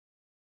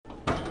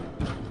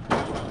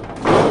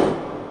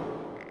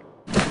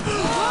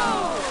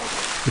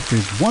If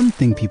there's one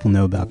thing people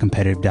know about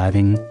competitive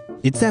diving,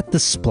 it's that the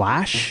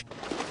splash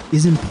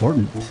is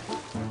important.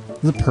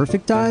 The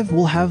perfect dive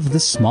will have the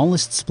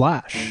smallest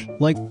splash,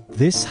 like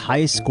this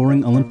highest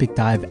scoring Olympic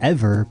dive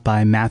ever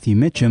by Matthew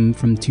Mitchum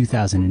from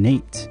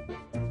 2008.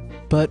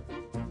 But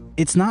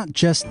it's not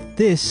just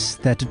this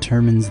that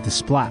determines the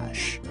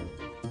splash.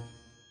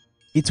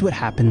 It's what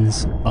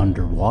happens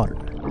underwater.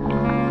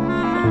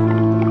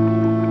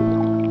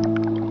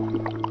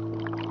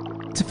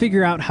 To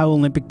figure out how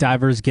Olympic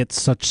divers get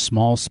such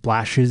small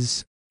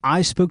splashes,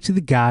 I spoke to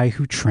the guy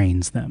who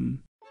trains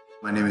them.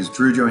 My name is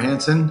Drew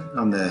Johansson.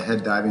 I'm the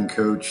head diving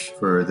coach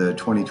for the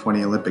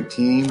 2020 Olympic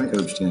team. I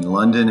coached in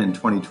London in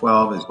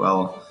 2012 as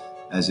well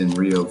as in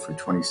Rio for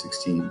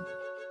 2016.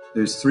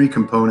 There's three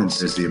components.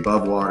 There's the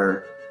above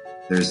water,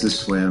 there's the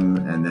swim,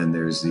 and then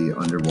there's the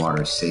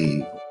underwater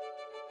save.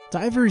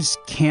 Divers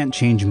can't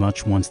change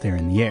much once they're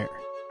in the air.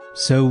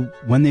 So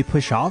when they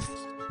push off,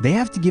 they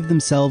have to give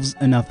themselves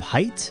enough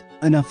height,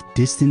 enough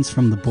distance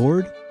from the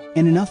board,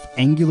 and enough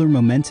angular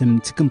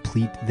momentum to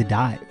complete the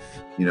dive.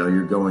 You know,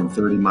 you're going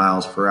 30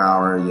 miles per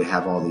hour, you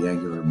have all the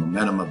angular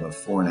momentum of a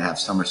 4.5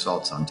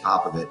 somersaults on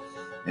top of it,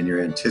 and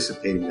you're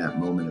anticipating that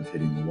moment of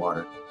hitting the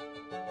water.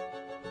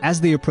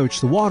 As they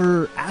approach the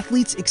water,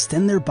 athletes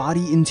extend their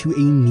body into a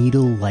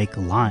needle-like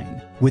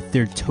line, with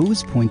their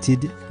toes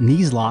pointed,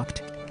 knees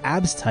locked,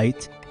 abs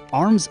tight,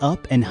 arms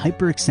up and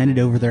hyperextended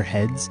over their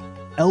heads,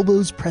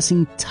 elbows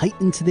pressing tight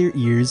into their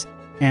ears,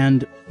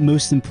 and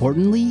most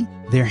importantly,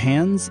 their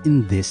hands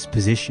in this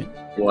position.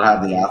 We'll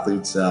have the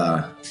athletes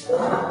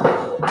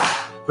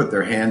put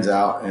their hands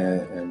out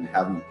and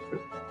have them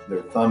put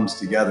their thumbs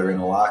together in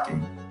a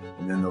locking,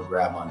 and then they'll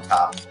grab on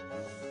top.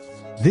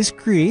 This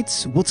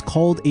creates what's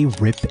called a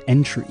rip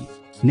entry,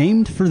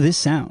 named for this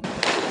sound.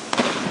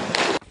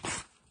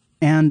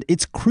 And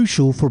it's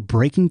crucial for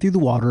breaking through the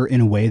water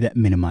in a way that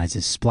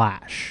minimizes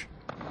splash.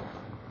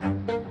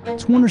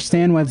 To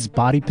understand why this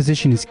body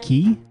position is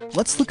key,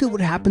 let's look at what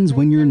happens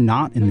when you're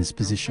not in this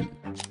position.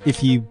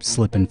 If you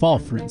slip and fall,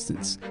 for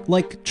instance,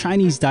 like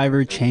Chinese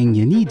diver Chang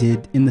Yanni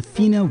did in the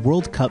FINA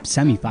World Cup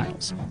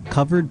semifinals,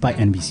 covered by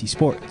NBC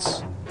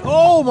Sports.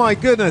 Oh my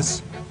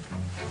goodness!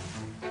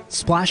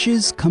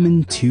 Splashes come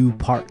in two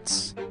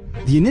parts.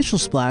 The initial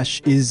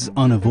splash is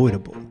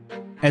unavoidable.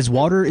 As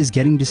water is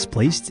getting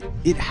displaced,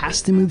 it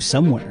has to move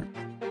somewhere.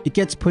 It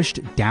gets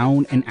pushed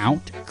down and out,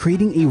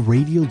 creating a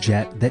radial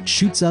jet that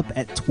shoots up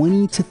at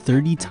 20 to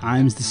 30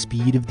 times the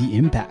speed of the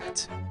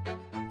impact.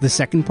 The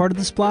second part of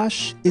the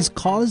splash is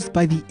caused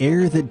by the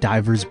air that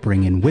divers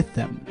bring in with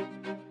them.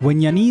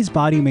 When Yanni's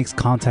body makes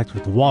contact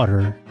with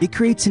water, it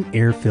creates an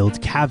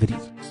air-filled cavity.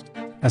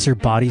 As her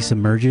body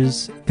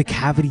submerges, the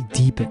cavity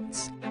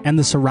deepens, and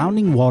the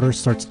surrounding water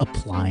starts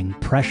applying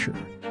pressure.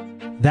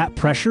 That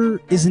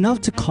pressure is enough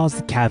to cause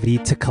the cavity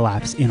to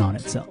collapse in on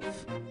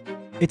itself.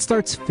 It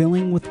starts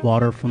filling with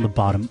water from the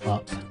bottom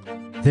up.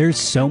 There's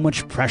so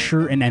much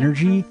pressure and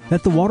energy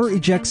that the water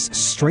ejects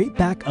straight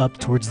back up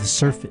towards the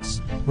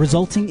surface,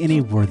 resulting in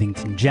a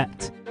Worthington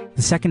jet,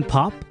 the second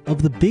pop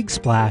of the big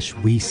splash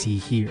we see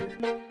here.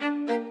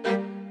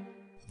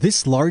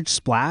 This large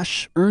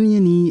splash earned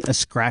Yanni a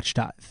scratch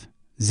dive,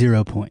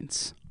 0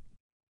 points.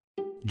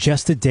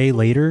 Just a day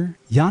later,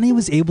 Yanni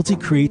was able to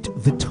create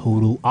the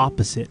total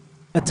opposite,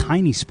 a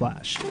tiny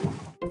splash,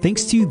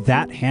 thanks to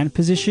that hand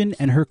position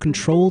and her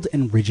controlled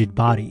and rigid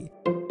body.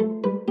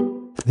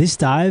 This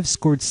dive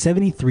scored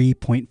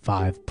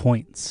 73.5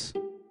 points.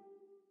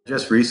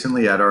 Just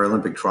recently at our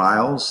Olympic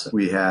trials,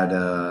 we had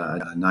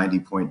a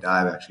 90-point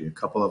dive, actually a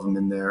couple of them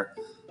in there,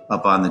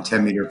 up on the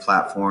 10-meter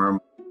platform.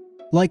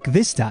 Like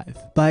this dive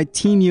by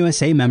Team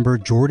USA member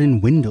Jordan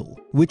Windle,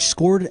 which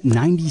scored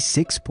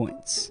 96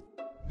 points.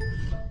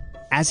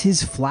 As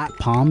his flat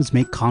palms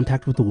make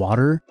contact with the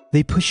water,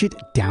 they push it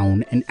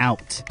down and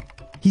out.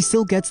 He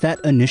still gets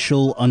that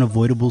initial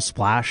unavoidable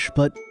splash,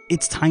 but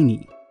it's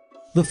tiny.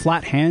 The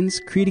flat hands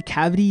create a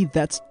cavity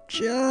that's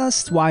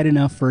just wide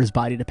enough for his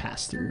body to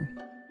pass through.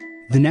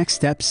 The next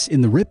steps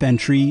in the rip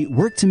entry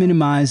work to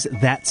minimize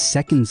that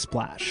second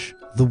splash,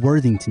 the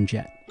Worthington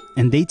jet,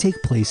 and they take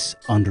place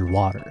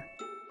underwater.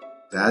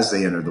 As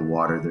they enter the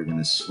water, they're going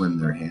to swim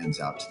their hands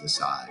out to the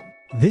side.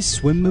 This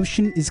swim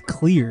motion is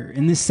clear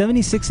in the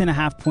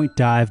 76.5 point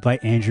dive by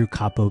Andrew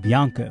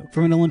Capobianco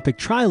from an Olympic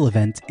trial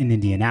event in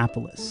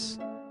Indianapolis.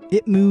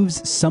 It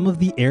moves some of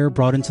the air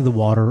brought into the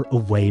water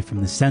away from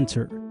the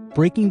center,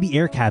 breaking the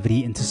air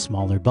cavity into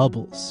smaller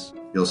bubbles.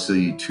 You'll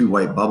see two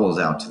white bubbles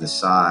out to the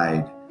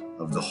side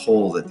of the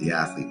hole that the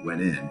athlete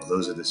went in.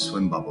 Those are the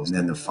swim bubbles. And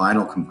then the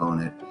final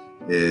component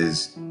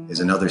is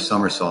another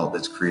somersault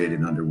that's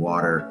created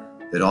underwater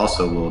that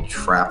also will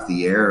trap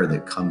the air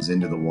that comes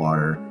into the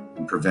water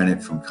and prevent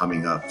it from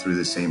coming up through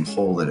the same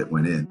hole that it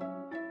went in,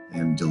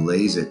 and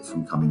delays it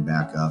from coming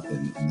back up,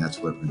 and that's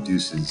what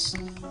reduces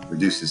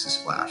the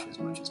splash as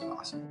much as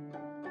possible.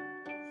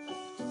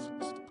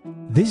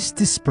 This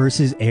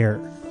disperses air,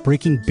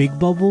 breaking big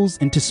bubbles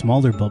into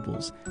smaller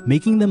bubbles,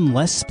 making them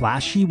less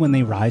splashy when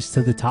they rise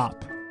to the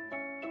top.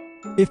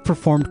 If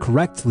performed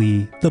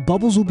correctly, the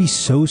bubbles will be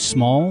so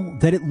small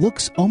that it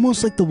looks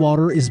almost like the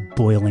water is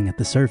boiling at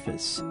the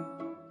surface.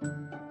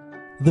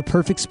 The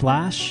perfect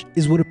splash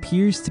is what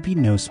appears to be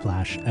no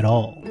splash at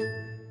all.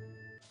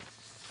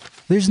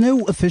 There's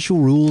no official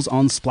rules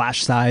on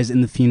splash size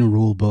in the FINA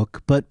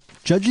rulebook, but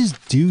judges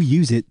do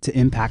use it to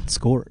impact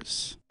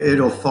scores.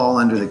 It'll fall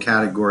under the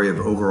category of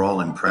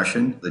overall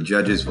impression. The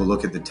judges will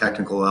look at the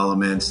technical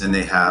elements, and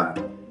they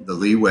have the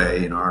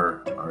leeway in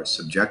our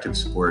subjective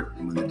sport.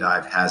 And when the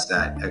dive has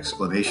that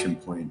exclamation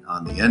point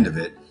on the end of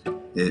it,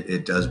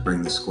 it does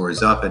bring the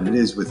scores up, and it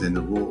is within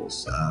the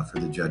rules for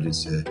the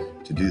judges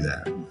to do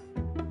that.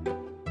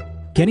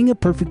 Getting a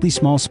perfectly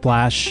small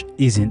splash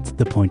isn't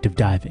the point of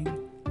diving.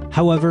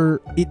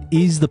 However, it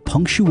is the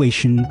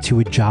punctuation to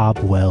a job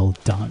well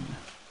done.